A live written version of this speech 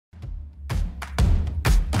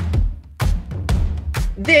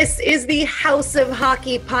This is the House of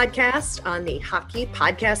Hockey podcast on the Hockey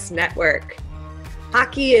Podcast Network.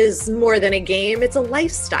 Hockey is more than a game, it's a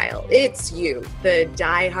lifestyle. It's you, the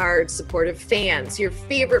diehard supportive fans, your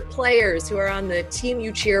favorite players who are on the team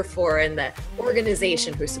you cheer for, and the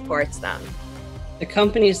organization who supports them. The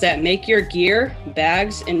companies that make your gear,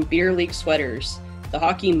 bags, and beer league sweaters. The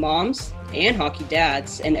hockey moms and hockey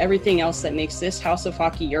dads, and everything else that makes this House of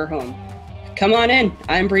Hockey your home. Come on in.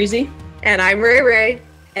 I'm Breezy. And I'm Rae Rae.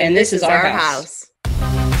 And this is our house.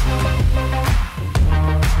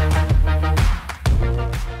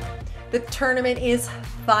 The tournament is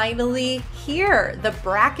finally here. The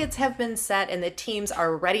brackets have been set and the teams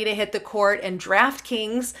are ready to hit the court, and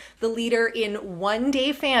DraftKings, the leader in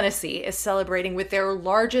one-day fantasy, is celebrating with their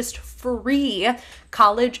largest free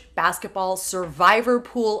college basketball survivor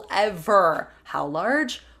pool ever. How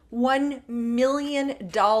large? $1 million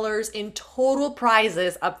in total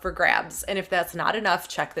prizes up for grabs. And if that's not enough,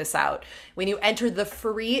 check this out. When you enter the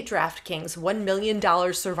free DraftKings $1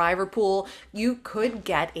 million survivor pool, you could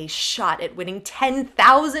get a shot at winning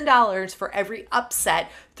 $10,000 for every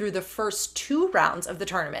upset through the first 2 rounds of the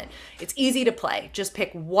tournament. It's easy to play. Just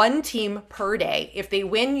pick one team per day. If they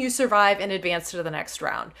win, you survive and advance to the next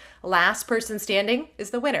round. Last person standing is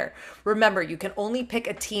the winner. Remember, you can only pick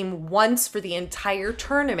a team once for the entire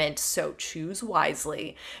tournament, so choose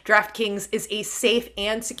wisely. DraftKings is a safe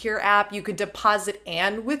and secure app. You can deposit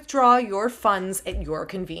and withdraw your funds at your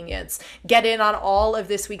convenience. Get in on all of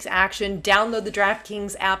this week's action. Download the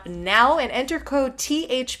DraftKings app now and enter code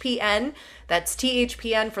THPN. That's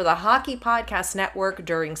THPN for the Hockey Podcast Network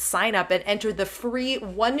during sign up, and enter the free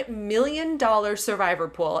 $1 million survivor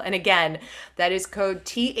pool. And again, that is code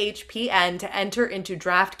THPN to enter into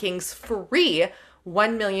DraftKings free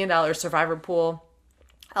 $1 million survivor pool.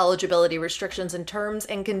 Eligibility restrictions and terms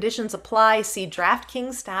and conditions apply. See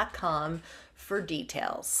DraftKings.com for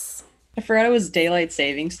details. I forgot it was daylight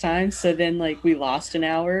savings time, so then we lost an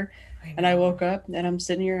hour, and I woke up and I'm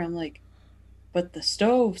sitting here, I'm like, but the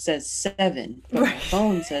stove says 7, but my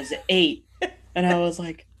phone says 8. And I was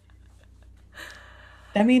like,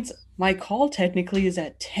 that means my call technically is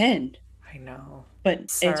at 10. I know. But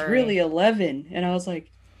It's really 11. And I was like,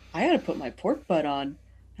 I got to put my pork butt on.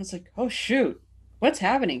 I was like, oh, shoot. What's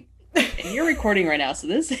happening? And you're recording right now, so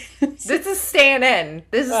this is staying in.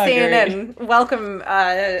 This is staying in. Welcome,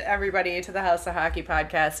 everybody, to the House of Hockey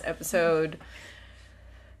podcast, episode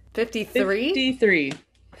 53.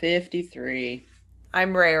 53.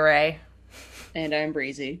 I'm Rae Rae. And I'm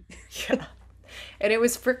Breezy. Yeah. And it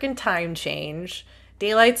was freaking time change.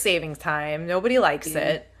 Daylight savings time. Nobody likes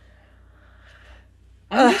it.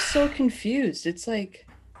 I'm just so confused. It's like,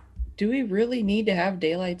 do we really need to have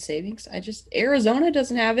daylight savings? Arizona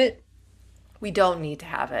doesn't have it. We don't need to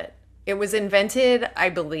have it. It was invented, I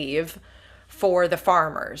believe, for the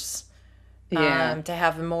farmers. To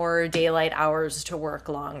have more daylight hours to work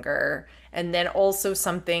longer. And then also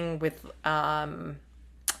something with in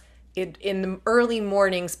the early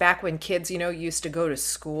mornings, back when kids, used to go to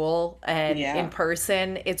school and in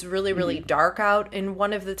person, it's really, really dark out in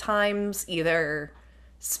one of the times, either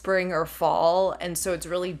spring or fall. And so it's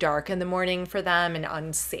really dark in the morning for them and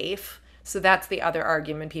unsafe. So that's the other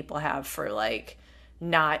argument people have for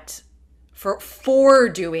not for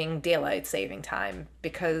doing daylight saving time,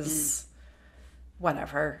 because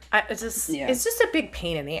whatever. It's just a big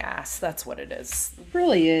pain in the ass. That's what it is. It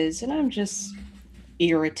really is. And I'm just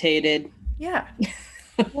irritated. Yeah.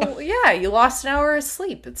 Well, yeah, you lost an hour of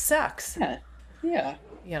sleep. It sucks. Yeah.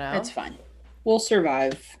 It's fine. We'll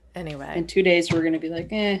survive. Anyway. In 2 days, we're going to be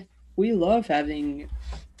like, we love having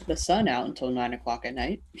the sun out until 9 o'clock at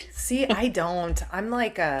night. See, I don't. I'm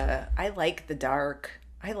like, I like the dark.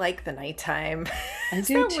 I like the nighttime. I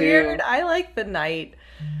do too. Weird. I like the night.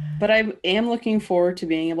 But I am looking forward to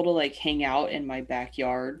being able to hang out in my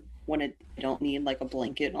backyard when I don't need a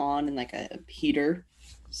blanket on and a heater.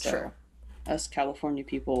 So True. Us California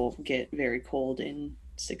people get very cold in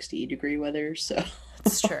 60-degree weather. So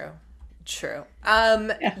it's true.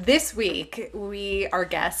 This week our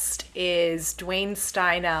guest is Duane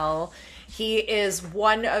Steinel. He is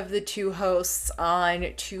one of the 2 hosts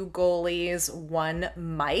on 2 Goalies, 1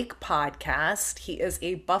 Mic podcast. He is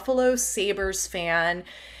a Buffalo Sabres fan.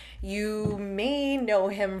 You may know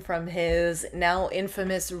him from his now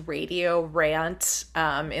infamous radio rant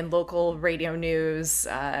in local radio news.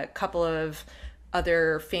 A couple of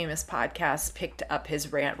other famous podcasts picked up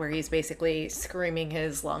his rant where he's basically screaming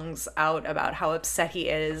his lungs out about how upset he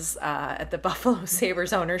is at the Buffalo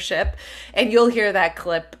Sabres ownership. And you'll hear that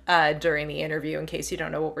clip during the interview in case you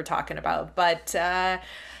don't know what we're talking about. But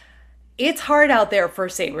it's hard out there for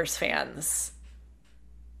Sabres fans.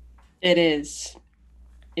 It is.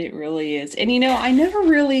 It really is. And I never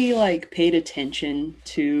really like paid attention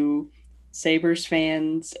to Sabres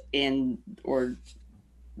fans and or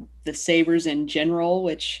the Sabres in general,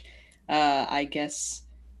 which I guess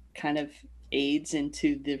kind of aids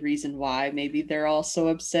into the reason why maybe they're all so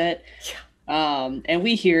upset. And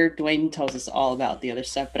we hear Duane tells us all about the other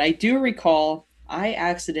stuff, but I do recall I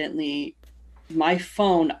accidentally my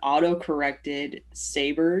phone auto corrected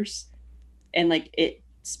Sabres and like it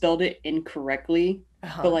spelled it incorrectly,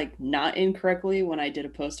 but like not incorrectly when I did a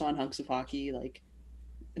post on Hunks of Hockey. Like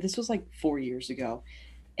this was like 4 years ago.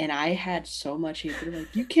 And I had so much hate. They're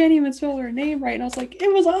like, you can't even spell her name right. And I was like,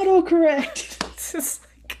 it was autocorrect. Just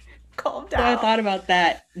like, calm down. So I thought about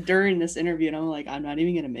that during this interview, and I'm like, I'm not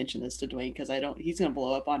even going to mention this to Duane because he's going to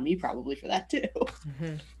blow up on me probably for that too.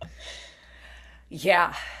 Mm-hmm.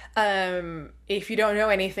 Yeah. If you don't know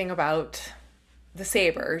anything about the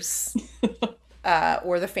Sabres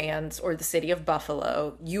or the fans or the city of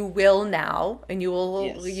Buffalo, you will now, and you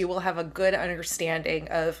will have a good understanding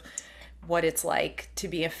of what it's like to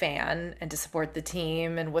be a fan and to support the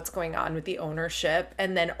team and what's going on with the ownership,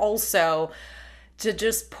 and then also to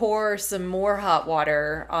just pour some more hot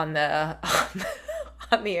water on the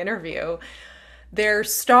on the interview. Their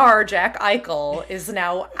star Jack Eichel is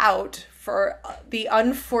now out for the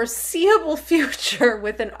unforeseeable future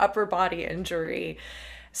with an upper body injury.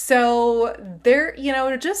 So there,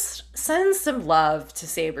 just send some love to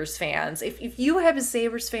Sabres fans. If you have a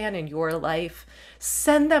Sabres fan in your life,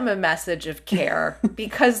 send them a message of care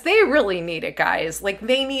because they really need it, guys. Like,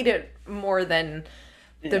 they need it more than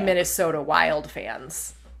the Minnesota Wild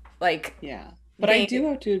fans. Like, yeah. But I do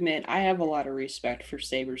have to admit, I have a lot of respect for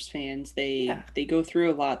Sabres fans. They go through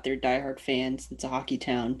a lot. They're diehard fans. It's a hockey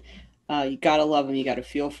town. You gotta love them. You gotta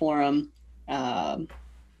feel for them.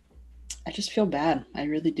 I just feel bad. I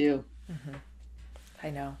really do. Mm-hmm.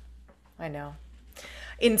 I know.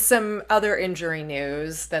 In some other injury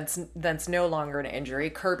news that's no longer an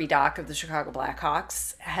injury, Kirby Dach of the Chicago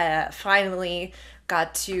Blackhawks finally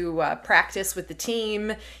got to practice with the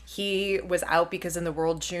team. He was out because in the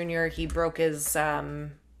World Junior he broke his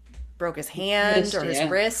hand or his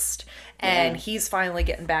wrist, and he's finally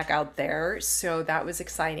getting back out there. So that was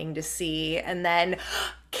exciting to see. And then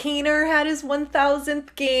Kaner had his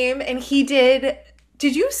 1,000th game, and he did.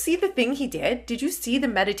 Did you see the thing he did? Did you see the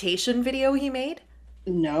meditation video he made?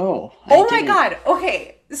 No. Oh my God.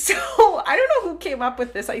 Okay. So I don't know who came up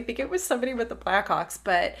with this. I think it was somebody with the Blackhawks,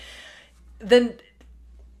 but then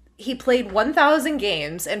he played 1,000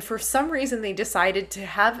 games, and for some reason they decided to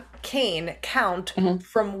have Kane count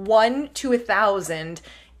from 1 to 1,000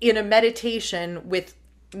 in a meditation with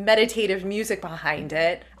meditative music behind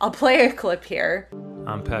it. I'll play a clip here.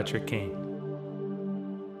 I'm Patrick Kane.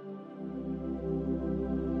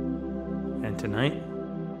 And tonight,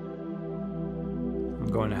 I'm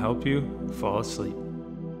going to help you fall asleep.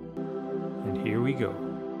 And here we go.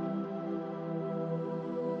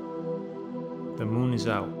 The moon is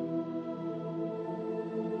out.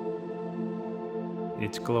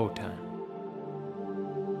 It's glow time.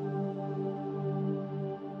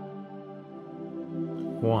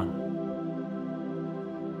 One,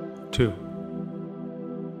 2,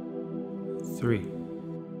 3.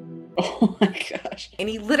 Oh my gosh. And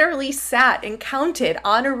he literally sat and counted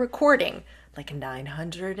on a recording like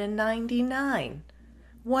 999,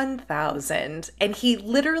 1,000. And he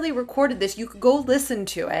literally recorded this. You could go listen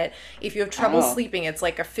to it if you have trouble sleeping. It's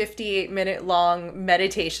like a 58-minute long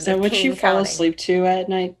meditation. So what you fall asleep to at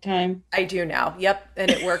nighttime? I do now. Yep.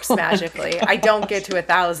 And it works magically. I don't get to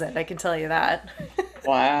 1,000. I can tell you that.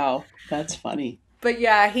 Wow. That's funny. But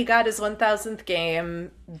yeah, he got his 1,000th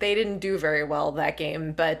game. They didn't do very well that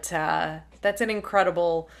game, but that's an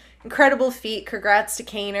incredible feat. Congrats to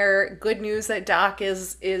Kaner. Good news that Dach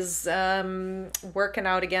is working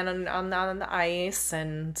out again on the ice,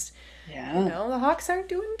 and the Hawks aren't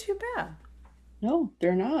doing too bad. No,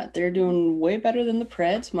 they're not. They're doing way better than the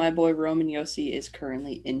Preds. My boy Roman Josi is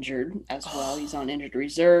currently injured as well. He's on injured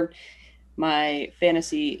reserve. My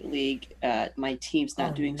fantasy league, my team's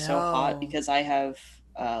not doing so hot because I have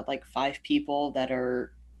like 5 people that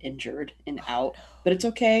are injured and out. But it's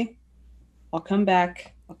okay. I'll come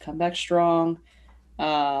back. I'll come back strong.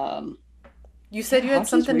 You said you had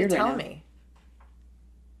something to tell me.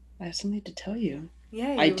 I have something to tell you.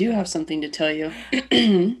 Yeah, I do have something to tell you.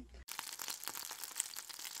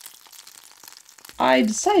 I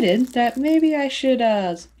decided that maybe I should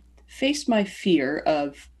face my fear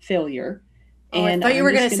of failure. Oh, and I thought you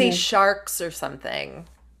were going to say sharks or something.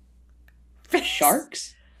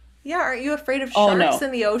 Sharks? Yeah, aren't you afraid of sharks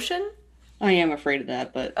in the ocean? I am afraid of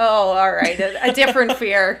that, but Oh, all right. A different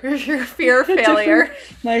fear. Your fear of failure.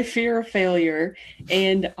 my fear of failure.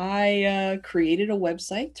 And I created a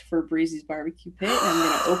website for Breezy's BBQ Pit, and I'm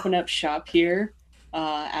going to open up shop here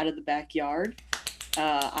out of the backyard.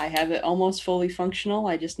 I have it almost fully functional.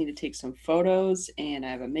 I just need to take some photos, and I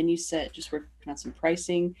have a menu set, just working on some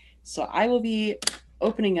pricing. So I will be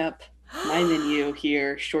opening up my menu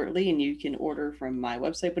here shortly, and you can order from my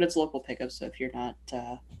website, but it's local pickup. So if you're not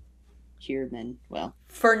here, then, well.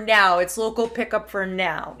 For now. It's local pickup for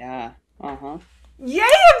now. Yeah. Uh-huh. Yay,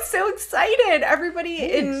 I'm so excited. Everybody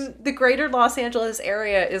Thanks. in the greater Los Angeles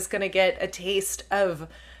area is going to get a taste of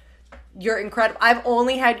your incredible... I've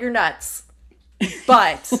only had your nuts,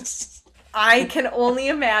 but I can only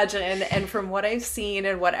imagine, and from what I've seen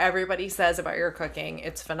and what everybody says about your cooking,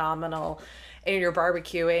 it's phenomenal. And your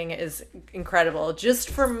barbecuing is incredible.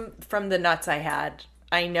 Just from the nuts I had,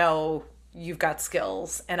 I know you've got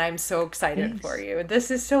skills, and I'm so excited for you.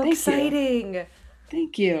 This is so exciting.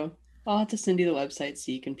 Thank you. I'll have to send you the website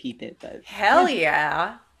so you can peep it. But Hell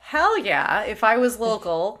yeah. Hell yeah. If I was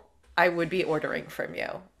local, I would be ordering from you.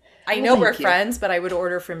 I know we're friends, but I would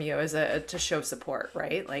order from you as to show support,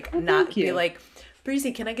 right? Like, not be like,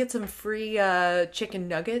 Breezy, can I get some free chicken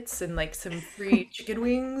nuggets and like some free chicken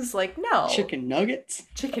wings? Like, no. Chicken nuggets?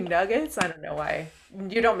 Chicken nuggets? I don't know why.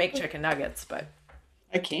 You don't make chicken nuggets, but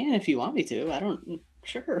I can if you want me to. I don't.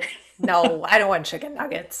 Sure. No, I don't want chicken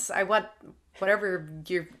nuggets. I want whatever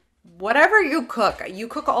you cook. You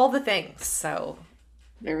cook all the things. So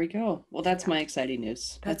there we go. Well, that's my exciting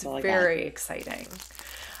news. That's all I very exciting.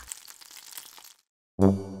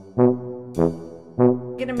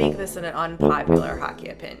 I'm gonna make this an unpopular hockey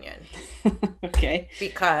opinion. Okay.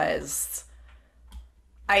 Because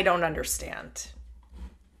I don't understand.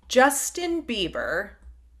 Justin Bieber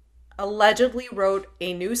allegedly wrote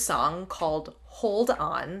a new song called Hold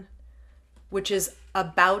On, which is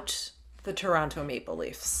about the Toronto Maple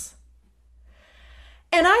Leafs.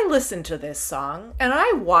 And I listened to this song and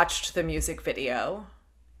I watched the music video.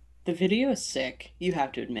 The video is sick, you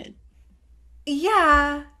have to admit.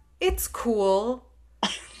 Yeah, it's cool.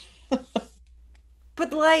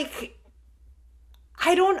 But like,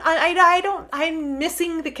 I'm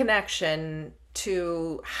missing the connection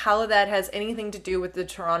to how that has anything to do with the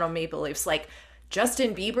Toronto Maple Leafs. Like,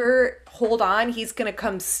 Justin Bieber, hold on, he's gonna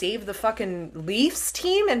come save the fucking Leafs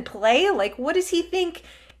team and play? Like, what does he think?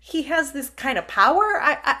 He has this kind of power?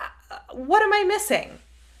 What am I missing?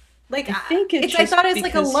 Like, I thought it's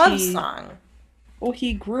like a love song. Well,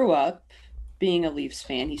 he grew up being a Leafs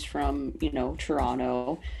fan. He's from,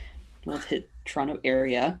 Toronto, Toronto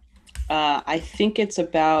area. I think it's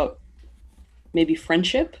about maybe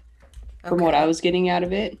friendship from what I was getting out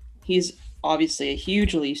of it. He's obviously a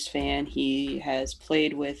huge Leafs fan. He has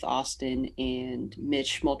played with Austin and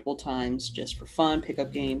Mitch multiple times just for fun,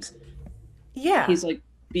 pickup games. Yeah. He's like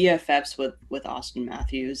BFFs with Austin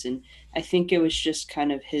Matthews. And I think it was just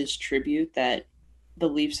kind of his tribute that the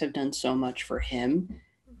Leafs have done so much for him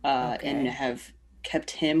and have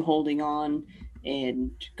kept him holding on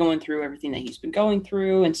and going through everything that he's been going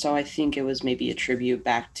through. And so I think it was maybe a tribute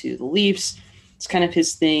back to the Leafs. It's kind of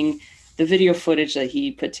his thing. The video footage that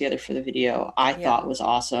he put together for the video, I thought was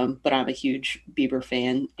awesome, but I'm a huge Bieber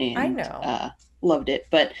fan and loved it.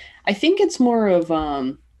 But I think it's more of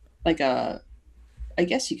I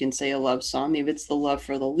guess you can say a love song. Maybe it's the love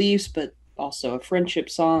for the Leafs, but also a friendship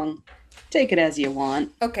song. Take it as you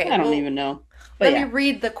want. Okay. I don't even know. But let me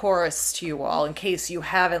read the chorus to you all in case you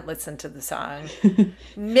haven't listened to the song.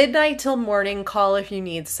 Midnight till morning, call if you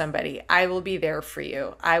need somebody. I will be there for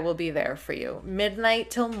you. I will be there for you. Midnight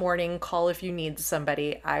till morning, call if you need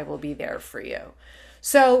somebody. I will be there for you.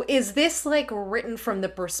 So is this like written from the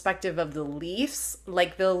perspective of the Leafs?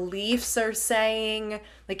 Like the Leafs are saying,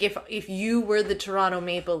 like if you were the Toronto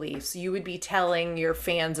Maple Leafs, you would be telling your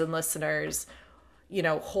fans and listeners,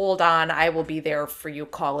 hold on, I will be there for you.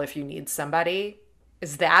 Call if you need somebody.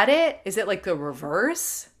 Is that it? Is it like the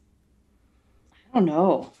reverse? I don't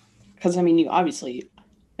know. Because, you obviously,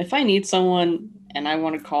 if I need someone and I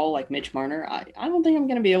want to call like Mitch Marner, I don't think I'm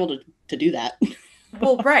going to be able to do that.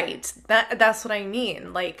 Well, right. That's what I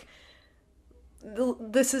mean. Like,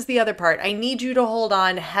 this is the other part. I need you to hold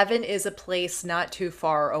on. Heaven is a place not too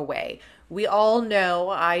far away. We all know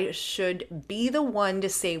I should be the one to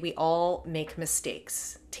say we all make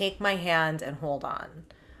mistakes. Take my hand and hold on.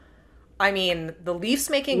 I mean, the Leafs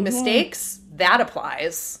making mistakes, that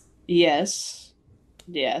applies. Yes.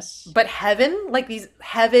 But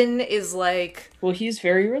heaven is like... Well, he's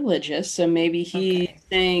very religious, so maybe he's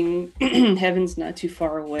saying heaven's not too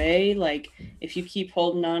far away. Like, if you keep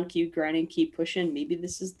holding on, keep grinding, keep pushing, maybe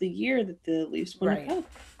this is the year that the Leafs win a cup.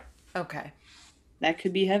 Okay. That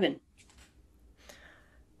could be heaven.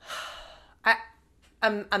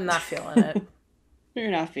 I'm not feeling it. You're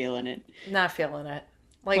not feeling it. Not feeling it.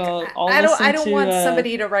 Like, Well, I don't want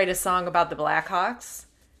somebody to write a song about the Blackhawks.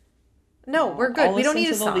 No, we're good. I'll We don't listen need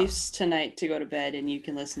to a the song. Leafs tonight to go to bed, and you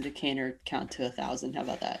can listen to Kane count to 1,000. How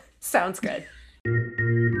about that? Sounds good.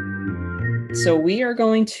 So we are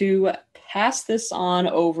going to pass this on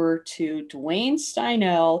over to Duane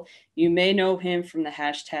Steinel. You may know him from the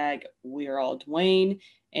hashtag We Are All Duane.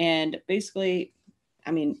 And basically,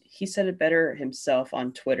 I mean, he said it better himself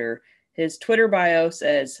on Twitter. His Twitter bio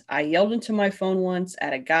says, "I yelled into my phone once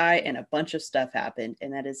at a guy and a bunch of stuff happened."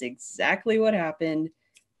 And that is exactly what happened.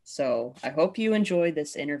 So I hope you enjoyed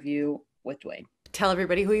this interview with Duane. Tell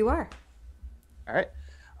everybody who you are. All right.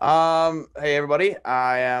 Hey everybody.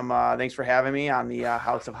 I am, thanks for having me on the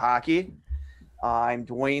House of Hockey. I'm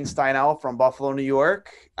Duane Steinel from Buffalo, New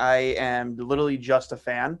York. I am literally just a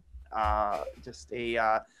fan.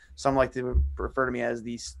 Some like to refer to me as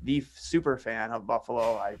the super fan of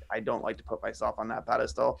Buffalo. I don't like to put myself on that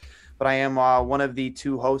pedestal, but I am one of the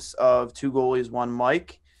two hosts of Two Goalies, One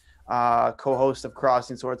Mic, co-host of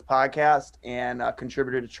Crossing Swords podcast, and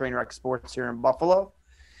contributor to Trainwreck Sports here in Buffalo.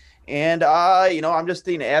 And, I'm just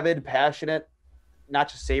an avid, passionate, not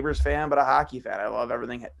just Sabres fan, but a hockey fan. I love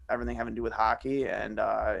everything having to do with hockey, and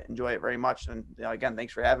enjoy it very much. And again,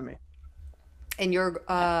 thanks for having me. And you're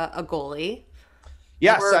a goalie.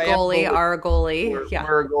 Yes, we're a goalie. We're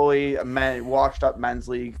a goalie, washed up men's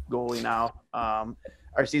league goalie now.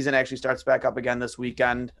 Our season actually starts back up again this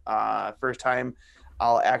weekend. Third time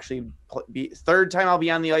I'll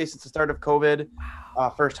be on the ice since the start of COVID.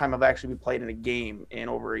 First time I've actually played in a game in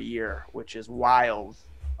over a year, which is wild.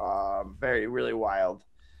 Really wild.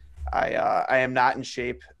 I am not in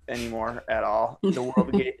shape anymore at all. The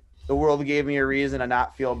world gave me a reason to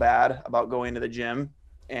not feel bad about going to the gym,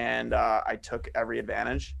 and I took every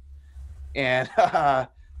advantage. And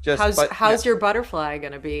how's your butterfly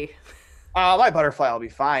gonna be? My butterfly will be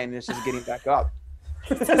fine. It's just getting back up.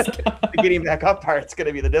 The getting back up part's going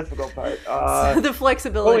to be the difficult part. So the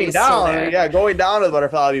flexibility is down, still there. Yeah, going down to the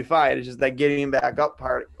butterfly will be fine. It's just that getting back up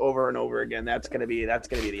part over and over again. That's going to be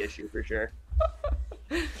the issue for sure.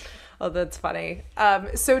 Oh, that's funny.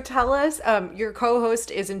 So tell us, your co-host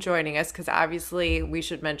isn't joining us because obviously we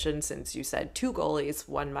should mention, since you said two goalies,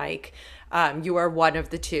 one mic, you are one of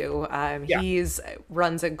the two. He's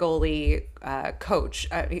runs a goalie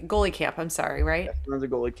goalie camp. I'm sorry, right? Yeah, runs a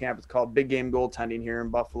goalie camp. It's called Big Game Goaltending here in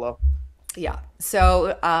Buffalo. Yeah.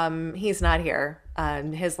 So he's not here.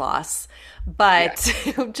 His loss, but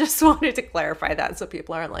just wanted to clarify that so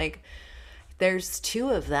people aren't like, there's two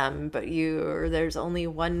of them, but there's only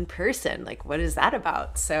one person. Like, what is that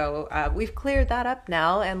about? So we've cleared that up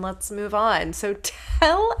now, and let's move on. So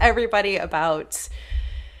tell everybody about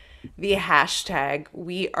the hashtag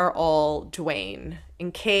We Are All Duane,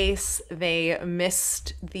 in case they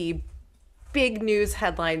missed the big news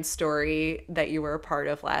headline story that you were a part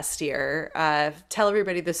of last year. Tell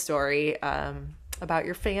everybody the story about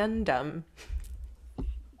your fandom.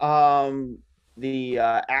 The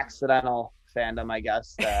accidental fandom, I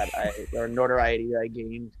guess, or notoriety that I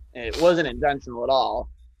gained. It wasn't intentional at all.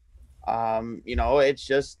 It's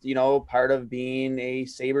just, part of being a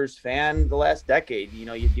Sabres fan the last decade.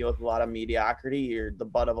 You deal with a lot of mediocrity. You're the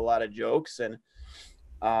butt of a lot of jokes. And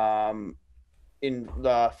in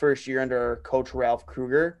the first year under Coach Ralph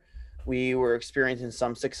Kruger, we were experiencing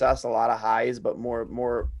some success, a lot of highs, but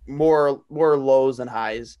more lows than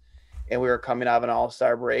highs. And we were coming out of an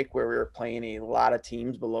all-star break where we were playing a lot of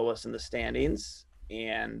teams below us in the standings,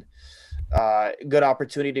 and good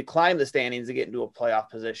opportunity to climb the standings to get into a playoff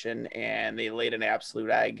position. And they laid an absolute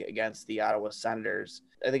egg against the Ottawa Senators.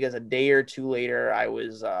 I think it was a day or two later, I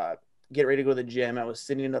was getting ready to go to the gym. I was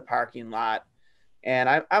sitting in the parking lot, and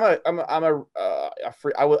I was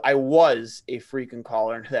a freaking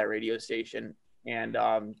caller into that radio station. And,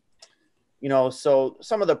 so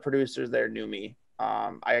some of the producers there knew me.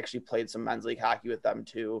 I actually played some men's league hockey with them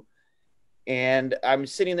too. And I'm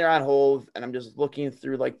sitting there on hold, and I'm just looking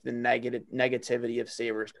through like the negativity of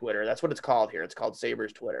Sabres Twitter. That's what it's called here. It's called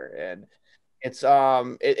Sabres Twitter. And it's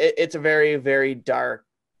a very, very dark,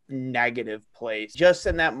 negative place. Just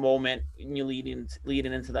in that moment, you leading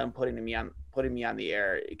into them putting me on the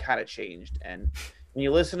air, it kind of changed. And when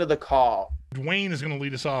you listen to the call, Duane is going to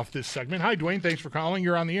lead us off this segment. Hi, Duane. Thanks for calling.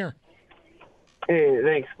 You're on the air. Hey,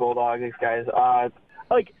 thanks, Bulldog. Thanks, guys.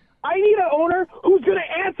 I need an owner who's going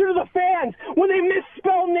to answer to the fans when they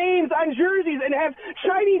misspell names on jerseys and have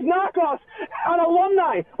Chinese knockoffs on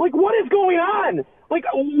alumni. Like, what is going on? Like,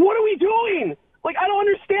 what are we doing? Like, I don't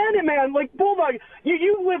understand it, man. Like, Bulldog,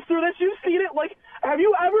 you lived through this. You've seen it. Like, have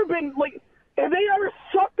you ever been, like, have they ever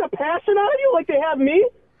sucked the passion out of you like they have me?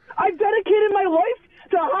 I've dedicated my life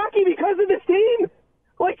to hockey because of this team.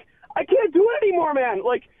 Like, I can't do it anymore, man.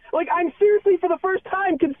 Like I'm seriously, for the first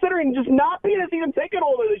time, considering just not being a season ticket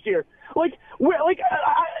holder this year. Even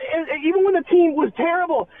when the team was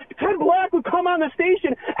terrible, Ted Black would come on the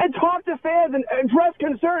station and talk to fans and address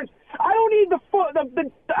concerns. I don't need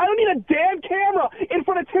I don't need a damn camera in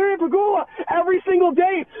front of Terry Pagula every single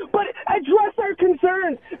day, but address our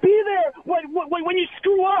concerns. Be there when you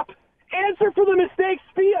screw up. Answer for the mistakes.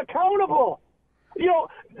 Be accountable. You know,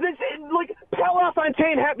 Pal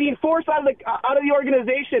LaFontaine being forced out of the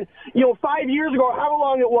organization, 5 years ago, however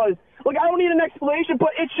long it was. Like, I don't need an explanation, but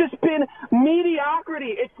it's just been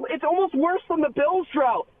mediocrity. It's almost worse than the Bills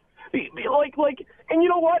drought. And you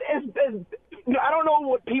know what? As I don't know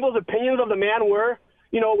what people's opinions of the man were,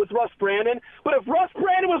 with Russ Brandon, but if Russ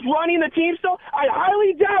Brandon was running the team still, I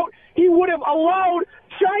highly doubt he would have allowed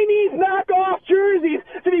Chinese knockoff jerseys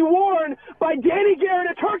to be worn by Danny Garrett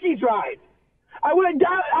at Turkey Drive. I would have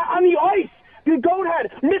died on the ice, the goat head,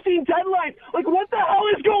 missing deadlines. Like, what the hell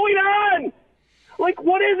is going on? Like,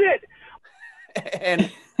 what is it?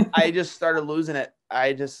 And I just started losing it.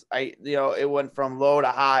 It went from low to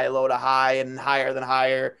high, and higher than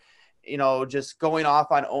higher, just going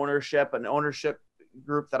off on an ownership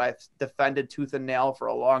group that I've defended tooth and nail for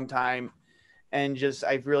a long time. And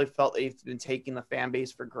I've really felt they've been taking the fan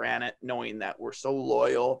base for granted, knowing that we're so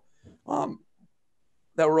loyal,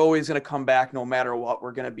 that we're always going to come back no matter what.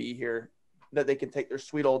 We're going to be here, that they can take their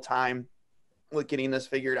sweet old time with getting this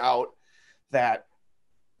figured out, that,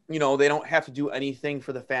 they don't have to do anything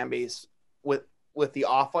for the fan base with the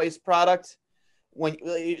off-ice product.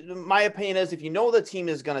 My opinion is, if the team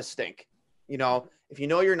is going to stink, if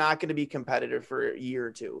you're not going to be competitive for a year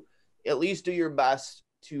or two, at least do your best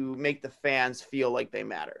to make the fans feel like they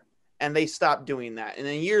matter. And they stopped doing that. And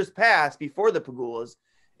in years past, before the Pagulas,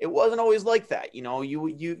 it wasn't always like that. You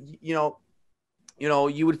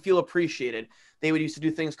would feel appreciated. They would used to do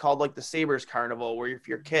things called like the Sabres Carnival, where if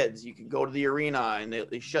you're kids, you could go to the arena and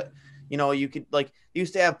they shut, you could, like, they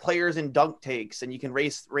used to have players in dunk takes, and you can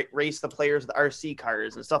race the players with RC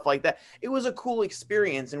cars and stuff like that. It was a cool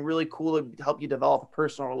experience and really cool to help you develop a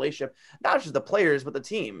personal relationship, not just the players, but the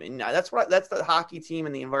team. And that's the hockey team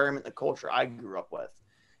and the environment, the culture I grew up with.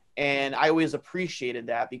 And I always appreciated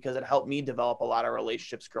that, because it helped me develop a lot of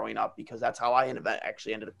relationships growing up, because that's how I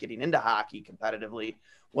actually ended up getting into hockey competitively,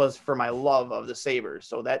 was for my love of the Sabres.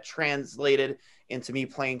 So that translated into me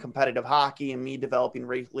playing competitive hockey and me developing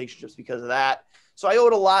relationships because of that. So I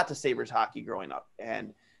owed a lot to Sabres hockey growing up.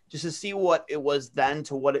 And just to see what it was then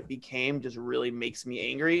to what it became just really makes me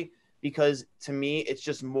angry, because to me, it's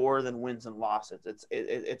just more than wins and losses.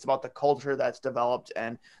 It's about the culture that's developed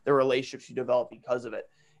and the relationships you develop because of it.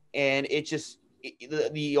 And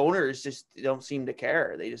the owners just don't seem to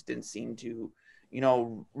care. They just didn't seem to,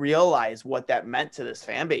 realize what that meant to this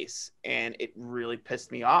fan base. And it really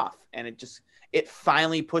pissed me off. And it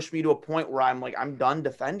finally pushed me to a point where I'm like, I'm done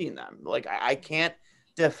defending them. Like, I can't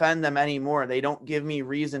defend them anymore. They don't give me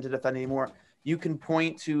reason to defend anymore. You can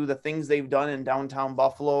point to the things they've done in downtown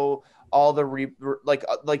Buffalo, all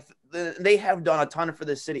they have done a ton for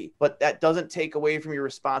the city, but that doesn't take away from your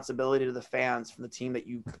responsibility to the fans, from the team that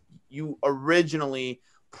you originally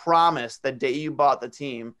promised the day you bought the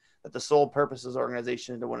team, that the sole purpose of this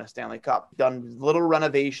organization is to win a Stanley Cup. Done little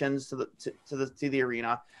renovations to the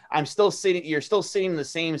arena. You're still sitting in the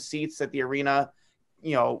same seats at the arena,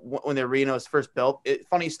 when the arena was first built.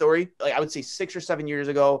 Funny story, like, I would say 6 or 7 years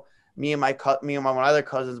ago, me and my other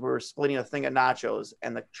cousins were splitting a thing of nachos,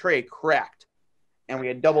 and the tray cracked, and we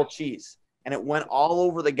had double cheese, and it went all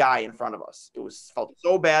over the guy in front of us. Felt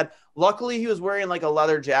so bad. Luckily, he was wearing like a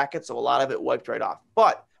leather jacket, so a lot of it wiped right off.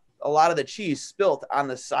 But a lot of the cheese spilt on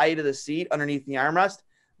the side of the seat underneath the armrest.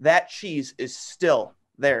 That cheese is still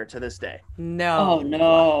there to this day. No. Oh,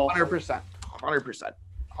 no. 100%.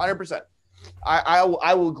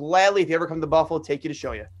 I will gladly, if you ever come to Buffalo, take you to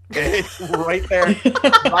show you. It's right there,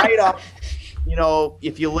 right up.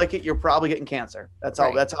 If you lick it, you're probably getting cancer. That's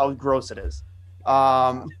how gross it is.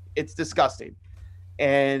 It's disgusting.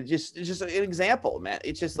 And it's just an example, man.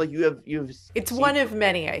 It's just like you've. It's one of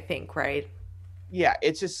many, I think, right? Yeah,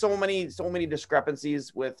 it's just so many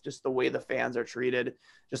discrepancies with just the way the fans are treated.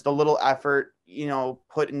 Just a little effort,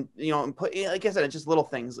 put like I said, it's just little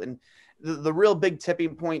things. And the real big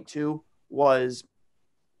tipping point too was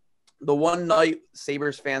the one night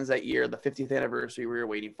Sabres fans that year, the 50th anniversary we were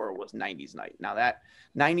waiting for, was 90s night. Now that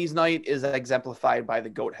 90s night is exemplified by the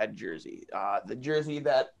goat head jersey, the jersey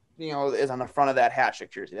that is on the front of that hat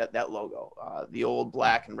trick jersey, that logo, the old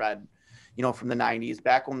black and red. from the 90s,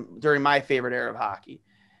 back during my favorite era of hockey.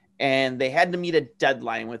 And they had to meet a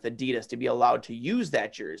deadline with Adidas to be allowed to use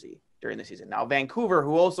that jersey during the season. Now, Vancouver,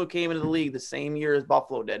 who also came into the league the same year as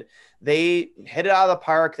Buffalo did, they hit it out of the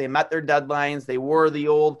park. They met their deadlines. They wore the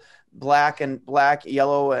old black,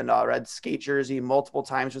 yellow, and red skate jersey multiple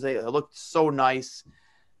times. It looked so nice.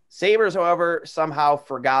 Sabres, however, somehow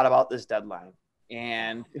forgot about this deadline,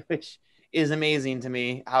 and which is amazing to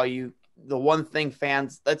me how the one thing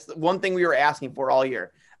that's the one thing we were asking for all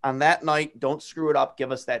year. On that night, don't screw it up.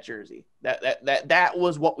 Give us that jersey. That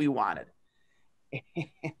was what we wanted.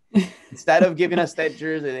 Instead of giving us that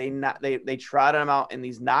jersey, they trotted them out in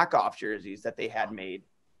these knockoff jerseys that they had made,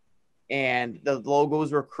 and the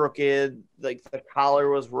logos were crooked. Like the collar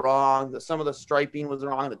was wrong. Some of the striping was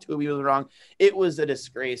wrong. The tubing was wrong. It was a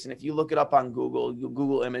disgrace. And if you look it up on Google, you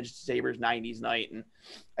Google image Sabres 90s night. And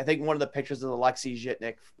I think one of the pictures of Alexei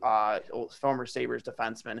Zhitnik, former Sabres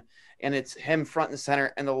defenseman, and it's him front and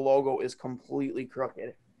center, and the logo is completely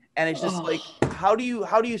crooked. And it's just like, how do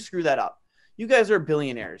you screw that up? You guys are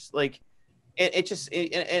billionaires. Like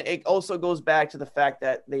it also goes back to the fact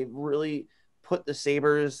that they've really put the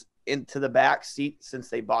Sabres into the back seat since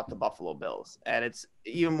they bought the Buffalo Bills. And it's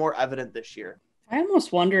even more evident this year. I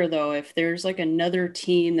almost wonder, though, if there's like another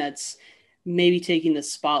team that's maybe taking the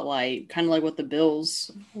spotlight, kind of like what the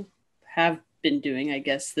Bills have been doing, I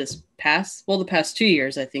guess, the past 2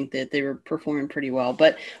 years. I think that they were performing pretty well.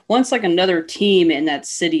 But once like another team in that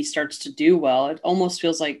city starts to do well, it almost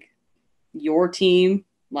feels like your team,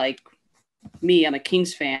 like me, I'm a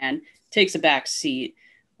Kings fan, takes a back seat,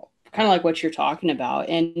 kind of like what you're talking about.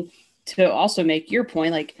 And to also make your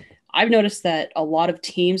point, like I've noticed that a lot of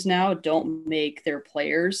teams now don't make their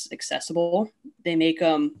players accessible. They make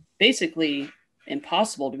them basically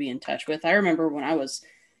impossible to be in touch with. I remember when I was,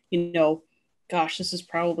 this is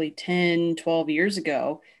probably 10, 12 years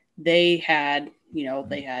ago, they had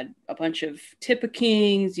a bunch of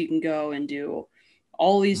Tip-A-Kings. You can go and do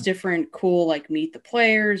all these different cool, like meet the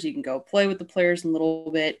players. You can go play with the players a little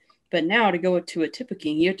bit. But now to go to a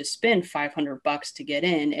Tip-A-King, you have to spend $500 to get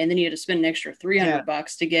in, and then you have to spend an extra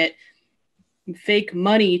 $300 to get fake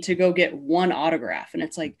money to go get one autograph. And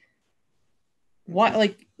it's like, why?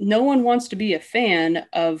 Like, no one wants to be a fan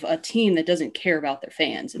of a team that doesn't care about their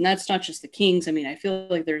fans. And that's not just the Kings. I mean, I feel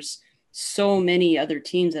like there's so many other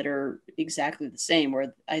teams that are exactly the same,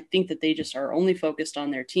 where I think that they just are only focused on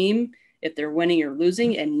their team if they're winning or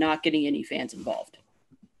losing and not getting any fans involved.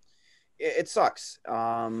 It sucks.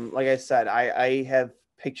 Like I said, I have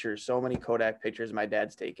pictures, so many Kodak pictures my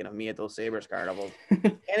dad's taken of me at those Sabres carnivals.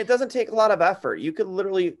 And it doesn't take a lot of effort. You could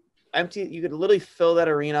literally fill that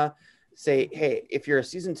arena, say, hey, if you're a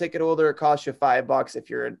season ticket holder, it costs you $5.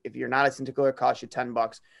 If you're not a season ticket holder, it costs you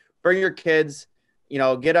 $10. Bring your kids,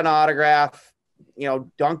 get an autograph,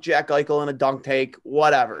 dunk Jack Eichel in a dunk tank,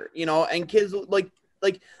 whatever, and kids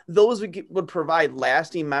like those would provide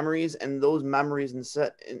lasting memories, and those memories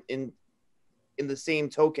in the same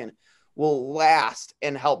token will last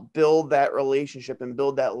and help build that relationship and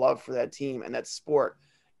build that love for that team and that sport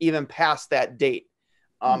even past that date.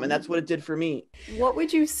 And that's what it did for me. What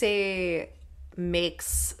would you say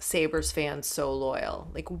makes Sabres fans so loyal?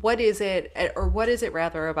 Like, what is it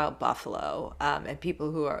rather about Buffalo and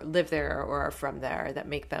people who live there or are from there that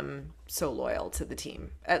make them so loyal to the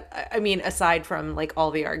team? I mean, aside from like all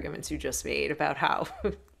the arguments you just made about how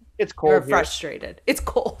it's cold, you're frustrated. It's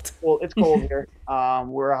cold. Well, it's cold here.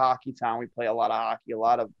 We're a hockey town. We play a lot of hockey. A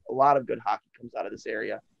lot of good hockey comes out of this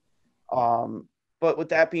area. But with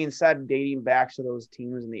that being said, dating back to those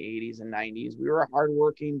teams in the 80s and 90s, we were a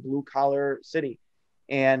hardworking blue collar city.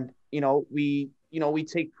 And, we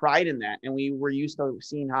take pride in that. And we were used to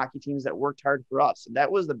seeing hockey teams that worked hard for us. And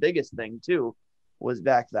that was the biggest thing too, was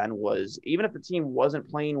back then was even if the team wasn't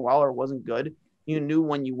playing well or wasn't good, you knew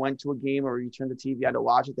when you went to a game or you turned the TV on to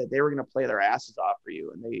watch it, that they were going to play their asses off for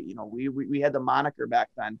you. And they, we had the moniker back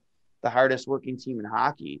then, the hardest working team in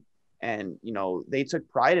hockey. And, they took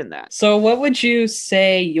pride in that. So what would you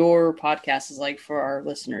say your podcast is like for our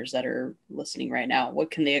listeners that are listening right now? What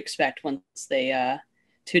can they expect once they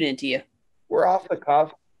tune into you? We're off the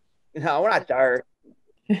cuff. No, we're not dark.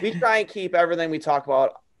 We try and keep everything we talk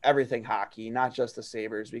about, everything hockey, not just the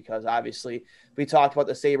Sabres, because obviously if we talked about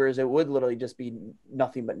the Sabres, it would literally just be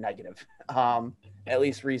nothing but negative, at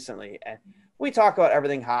least recently. And we talk about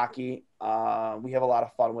everything hockey. We have a lot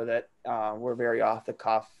of fun with it. We're very off the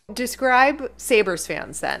cuff. Describe Sabres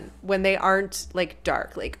fans then when they aren't like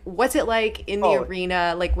dark. Like, what's it like in the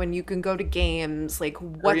arena? Like when you can go to games, like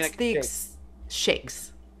what's the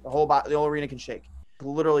shakes? The whole arena can shake.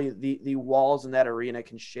 Literally the walls in that arena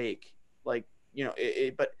can shake. Like,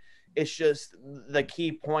 but it's just the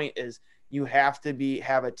key point is You have to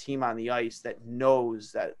have a team on the ice that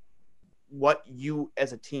knows that what you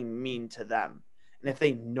as a team mean to them. And if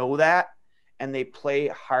they know that and they play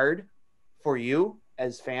hard for you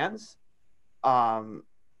as fans,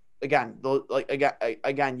 again,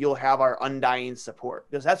 you'll have our undying support,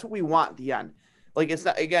 because that's what we want at the end. Like, it's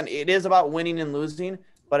not, again, it is about winning and losing,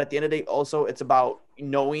 but at the end of the day, also it's about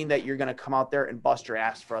knowing that you're going to come out there and bust your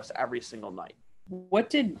ass for us every single night. What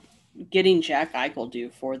did getting Jack Eichel do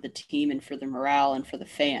for the team and for the morale and for the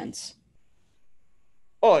fans?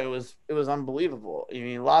 Oh, it was unbelievable.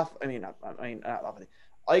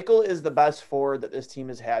 Eichel is the best forward that this team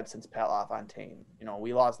has had since Pat LaFontaine.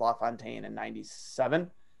 We lost LaFontaine in 96,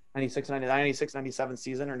 97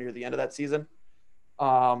 season, or near the end of that season,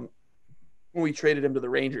 when we traded him to the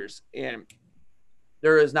Rangers. And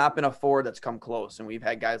there has not been a forward that's come close. And we've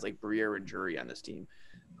had guys like Breer and Drury on this team.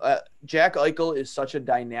 Jack Eichel is such a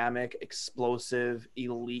dynamic, explosive,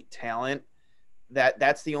 elite talent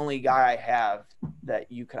that's the only guy I have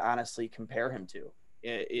that you can honestly compare him to.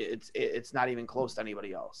 It's not even close to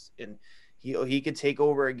anybody else. And he could take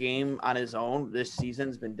over a game on his own. This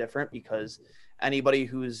season's been different because anybody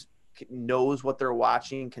who's knows what they're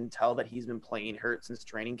watching can tell that he's been playing hurt since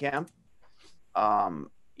training camp.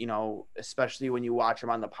 Especially when you watch him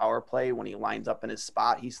on the power play, when he lines up in his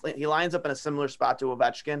spot, he lines up in a similar spot to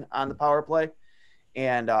Ovechkin on the power play.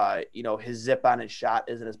 And, his zip on his shot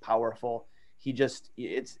isn't as powerful.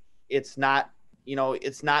 It's not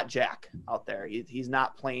Jack out there. He's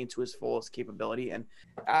not playing to his fullest capability. And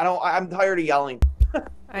I'm tired of yelling.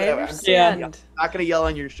 I understand. I'm not going to yell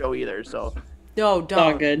on your show either. So no, don't. It's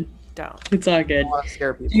all good. Don't. It's all good. I don't want to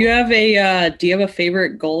scare people. Do you have a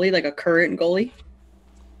favorite goalie, like a current goalie?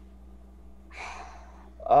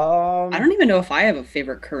 I don't even know if I have a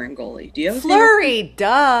favorite current goalie. Do you have a Fleury?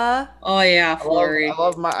 Duh. Oh yeah, Fleury.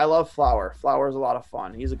 I love Flower. Flower's a lot of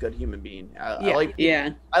fun. He's a good human being.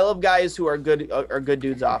 I love guys who are good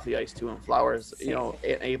dudes off the ice too. And Flower's an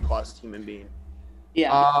A+ human being.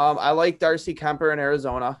 Yeah. I like Darcy Kemper in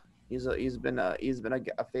Arizona. He's been a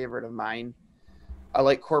favorite of mine. I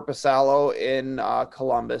like Korpisalo in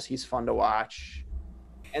Columbus. He's fun to watch.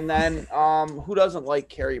 And then who doesn't like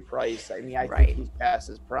Carey Price? I think he's past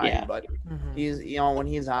his prime, but he's when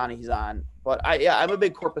he's on, he's on. But I'm a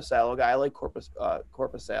big Korpisalo guy. I like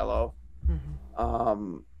Korpisalo.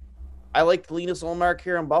 I like Linus Ullmark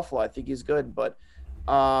here in Buffalo. I think he's good. But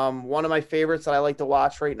one of my favorites that I like to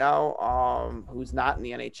watch right now, who's not in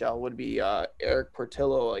the NHL, would be Eric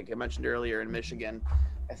Portillo, like I mentioned earlier, in Michigan.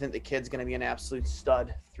 I think the kid's going to be an absolute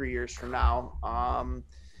stud 3 years from now.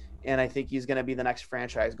 And I think he's going to be the next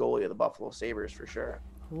franchise goalie of the Buffalo Sabres for sure.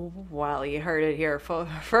 Well, you heard it here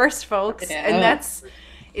first, folks. Yeah. And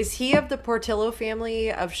is he of the Portillo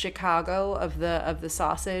family of Chicago, of the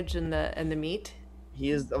sausage and the meat?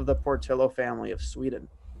 He is of the Portillo family of Sweden.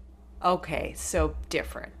 Okay, so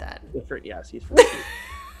different then. Different, yes. He's from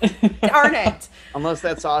Sweden. Darn it. Unless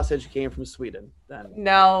that sausage came from Sweden, then.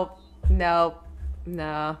 No. I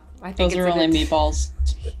think those are only meatballs.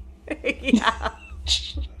 Yeah.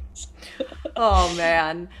 Oh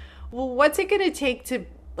man. Well, what's it gonna take to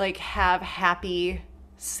have happy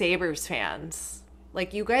Sabres fans?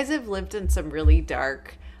 You guys have lived in some really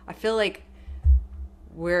dark. I feel like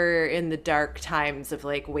we're in the dark times of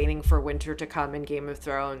waiting for winter to come in Game of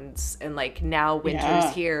Thrones, and now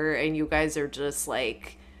winter's here, and you guys are just or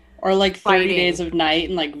 30 fighting. Days of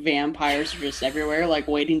Night, and vampires are just everywhere,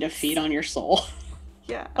 waiting to feed on your soul.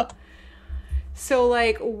 Yeah. So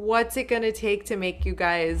what's it gonna take to make you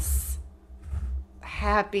guys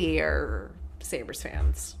happier Sabres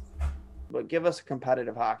fans? But give us a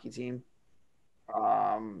competitive hockey team.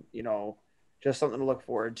 Just something to look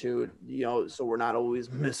forward to, so we're not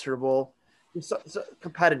always miserable. So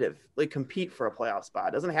competitive, compete for a playoff spot.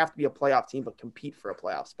 It doesn't have to be a playoff team, but compete for a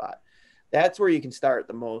playoff spot. That's where you can start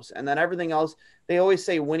the most. And then everything else, they always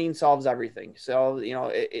say winning solves everything. So,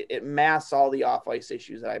 it masks all the off-ice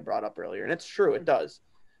issues that I brought up earlier. And it's true, it does.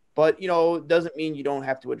 But, it doesn't mean you don't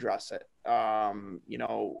have to address it.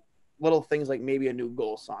 Little things like maybe a new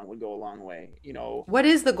goal song would go a long way. What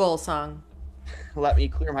is the goal song? Let me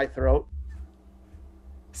clear my throat.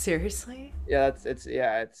 Seriously? Yeah,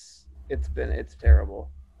 it's terrible.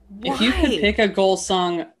 Why? If you could pick a goal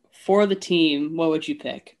song for the team, what would you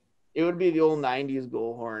pick? It would be the old 90s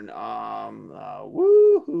goal horn.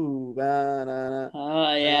 Woohoo.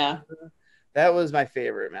 Oh, yeah. That was my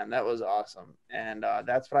favorite, man. That was awesome. And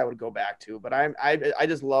that's what I would go back to. But I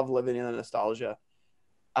just love living in the nostalgia.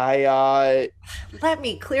 Let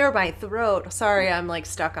me clear my throat. Sorry, I'm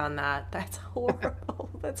stuck on that. That's horrible.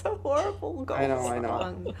 That's a horrible goal song.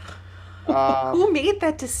 I know. Who made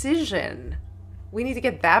that decision? We need to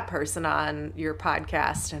get that person on your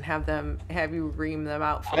podcast and have you ream them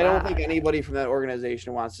out for I don't that. think anybody from that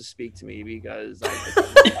organization wants to speak to me because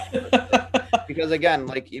because again,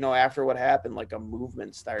 like, after what happened, like a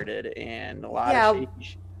movement started and a lot of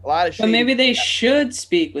But shady. maybe they should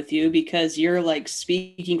speak with you because you're like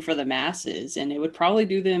speaking for the masses, and it would probably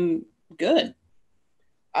do them good.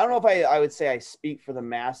 I don't know if I would say I speak for the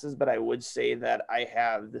masses, but I would say that I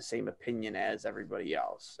have the same opinion as everybody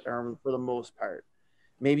else, for the most part.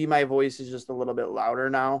 Maybe my voice is just a little bit louder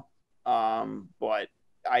now, but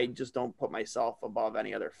I just don't put myself above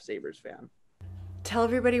any other Sabres fan. Tell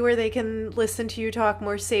everybody where they can listen to you talk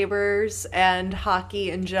more Sabres and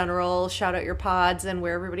hockey in general. Shout out your pods and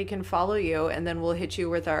where everybody can follow you, and then we'll hit you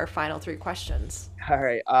with our final 3 questions. All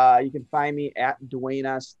right. You can find me at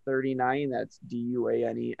DuaneS39. That's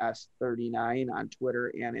DuaneS39 on Twitter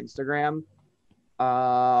and Instagram.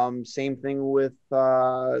 Same thing with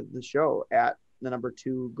the show at the number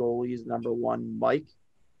 2 goalies, number 1 Mike,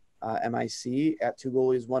 MIC at 2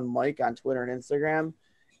 goalies 1 Mike on Twitter and Instagram.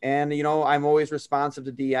 And, I'm always responsive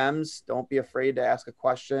to DMs. Don't be afraid to ask a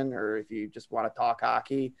question, or if you just want to talk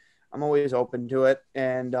hockey, I'm always open to it.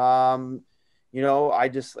 And, I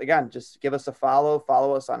just give us a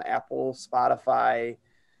follow us on Apple, Spotify,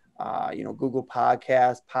 Google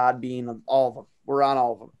Podcasts, Podbean, all of them. We're on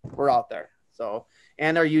all of them. We're out there. So,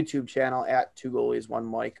 and our YouTube channel at 2 goalies 1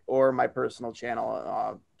 Mike, or my personal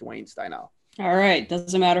channel, Duane Steinel. All right.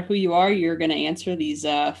 Doesn't matter who you are. You're going to answer these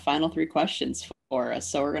final 3 questions for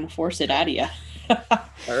us. So we're going to force it out of you. All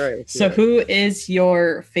right. So who is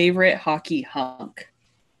your favorite hockey hunk?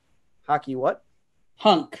 Hockey what?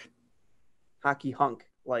 Hunk. Hockey hunk.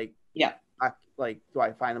 Like, yeah. Like, do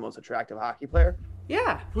I find the most attractive hockey player?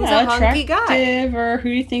 Yeah. Who's a hunky guy? Or who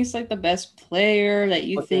do you think is like the best player that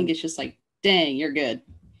you think is just like, dang, you're good?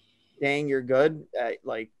 Dang, you're good?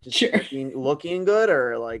 Like, just sure. looking good,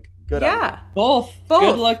 or like good? Yeah. Both.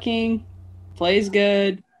 Good looking, plays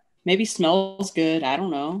good, maybe smells good. I don't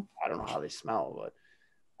know. I don't know how they smell, but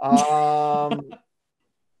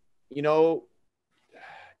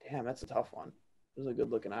damn, that's a tough one. Who's a good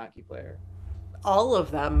looking hockey player? All of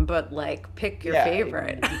them, but like pick your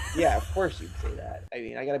favorite. Yeah, of course you'd say that. I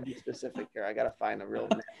mean, I gotta be specific here. I gotta find a real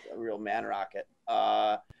man rocket.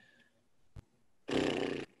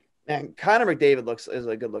 Man, Connor McDavid is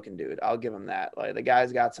a good looking dude. I'll give him that. Like, the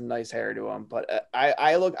guy's got some nice hair to him, but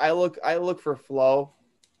I look for Flo,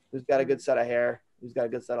 who's got a good set of hair, who's got a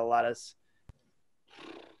good set of lettuce.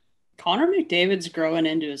 Connor McDavid's growing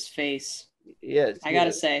into his face. He is. I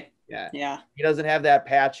gotta say. Yeah. He doesn't have that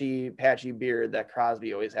patchy beard that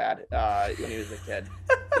Crosby always had when he was a kid.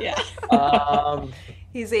 Yeah.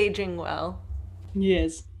 He's aging well. He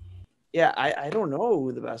is. Yeah, I don't know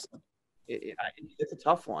who the best. It's a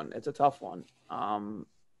tough one. I'll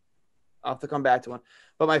have to come back to one.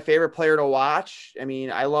 But my favorite player to watch, I mean,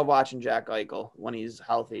 I love watching Jack Eichel when he's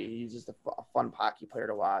healthy. He's just a fun hockey player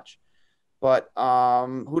to watch. But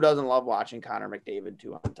who doesn't love watching Connor McDavid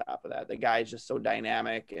too on top of that? The guy's just so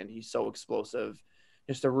dynamic and he's so explosive.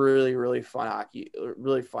 Just a really, really fun hockey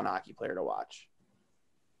player to watch.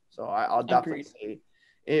 So I'll definitely say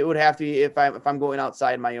it would have to be, if I'm going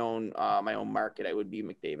outside my own market, it would be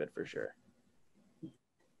McDavid for sure.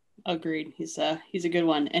 Agreed. He's a good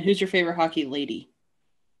one. And who's your favorite hockey lady?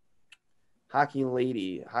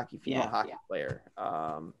 Female hockey player.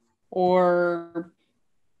 Or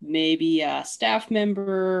maybe a staff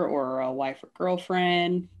member or a wife or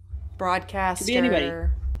girlfriend. Broadcaster. Could be anybody.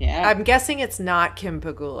 Yeah. I'm guessing it's not Kim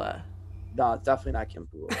Pegula. No, it's definitely not Kim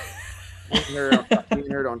Pegula. Me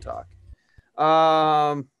and her don't talk.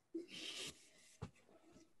 I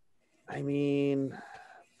mean,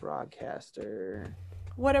 broadcaster.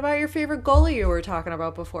 What about your favorite goalie you were talking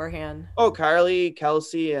about beforehand? Oh, Carly,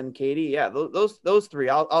 Kelsey, and Katie. Yeah, those 3.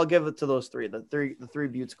 I'll give it to those 3. The three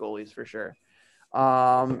Buttes goalies for sure.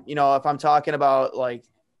 If I'm talking about like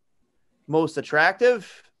most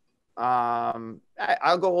attractive,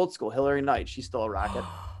 I'll go old school. Hillary Knight. She's still a rocket.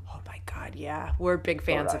 Oh my God, yeah, we're big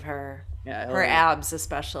fans of her. Yeah, her abs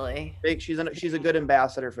especially. She's a good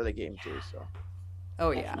ambassador for the game too. So.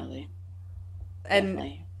 Oh yeah. Definitely. And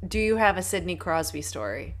Definitely. Do you have a Sidney Crosby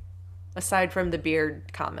story, aside from the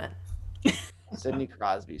beard comment? Sidney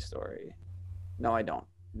Crosby story? No, I don't.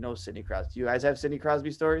 No Sidney Crosby. Do you guys have Sidney Crosby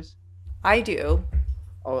stories? I do.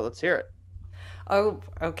 Oh, let's hear it. Oh,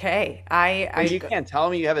 okay. You can't tell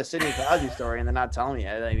me you have a Sidney Crosby story and then not tell me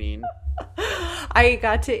it. I mean, I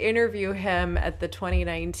got to interview him at the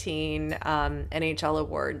 2019 NHL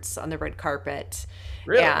Awards on the red carpet.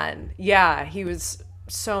 Really? And yeah, he was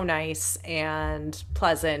so nice and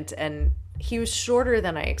pleasant, and he was shorter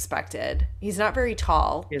than I expected. He's not very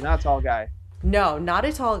tall. He's not a tall guy. No, not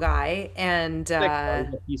a tall guy. And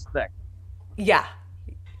He's thick. yeah,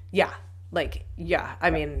 yeah, like, yeah, I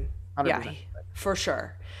mean, yeah, 100%. for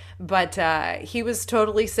sure. But he was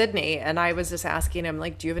totally Sydney, and I was just asking him,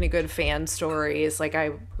 like, do you have any good fan stories? Like,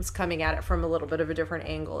 I was coming at it from a little bit of a different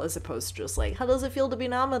angle, as opposed to just like, how does it feel to be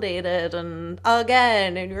nominated and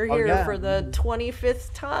again, and you're here Again. for the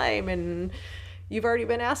 25th time, and you've already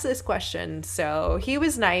been asked this question. So he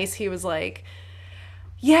was nice. He was like,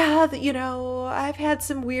 yeah, I've had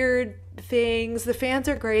some weird things. The fans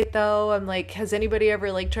are great though. I'm like, has anybody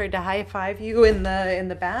ever like tried to high five you in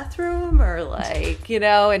the bathroom or like,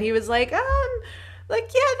 and he was like,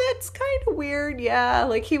 like, yeah, that's kind of weird. Yeah.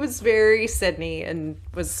 Like he was very Sydney and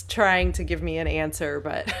was trying to give me an answer,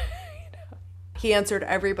 but he answered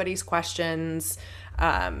everybody's questions,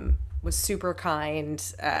 was super kind.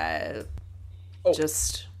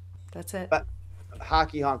 Just, that's it. But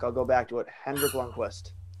hockey hunk, I'll go back to it. Henrik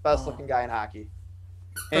Lundqvist, best looking guy in hockey.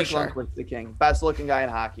 Henrik sure. Lundqvist, the king, best looking guy in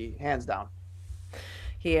hockey, hands down.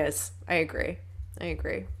 He is. I agree.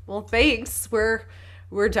 Well, thanks. We're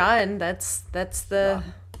done. That's the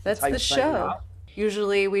how you sign it show. off.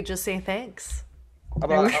 Usually we just say thanks.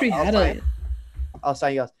 I wish we had a. I'll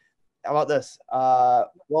sign you guys. How about this?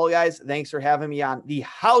 Well, guys, thanks for having me on the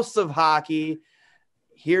House of Hockey.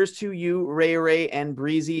 Here's to you, Ray Ray and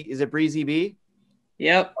Breezy. Is it Breezy B?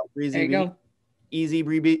 Yep. Breezy There you B. go. Easy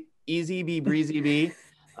B, Breezy B.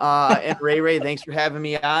 And Ray Ray, thanks for having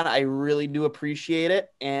me on. I really do appreciate it.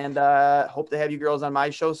 And hope to have you girls on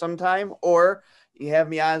my show sometime. Or you have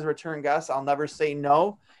me on as a return guest. I'll never say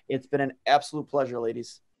no. It's been an absolute pleasure,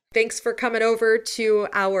 ladies. Thanks for coming over to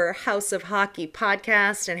our House of Hockey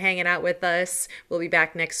podcast and hanging out with us. We'll be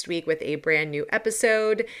back next week with a brand new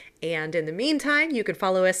episode. And in the meantime, you can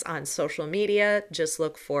follow us on social media. Just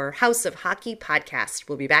look for House of Hockey podcast.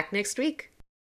 We'll be back next week.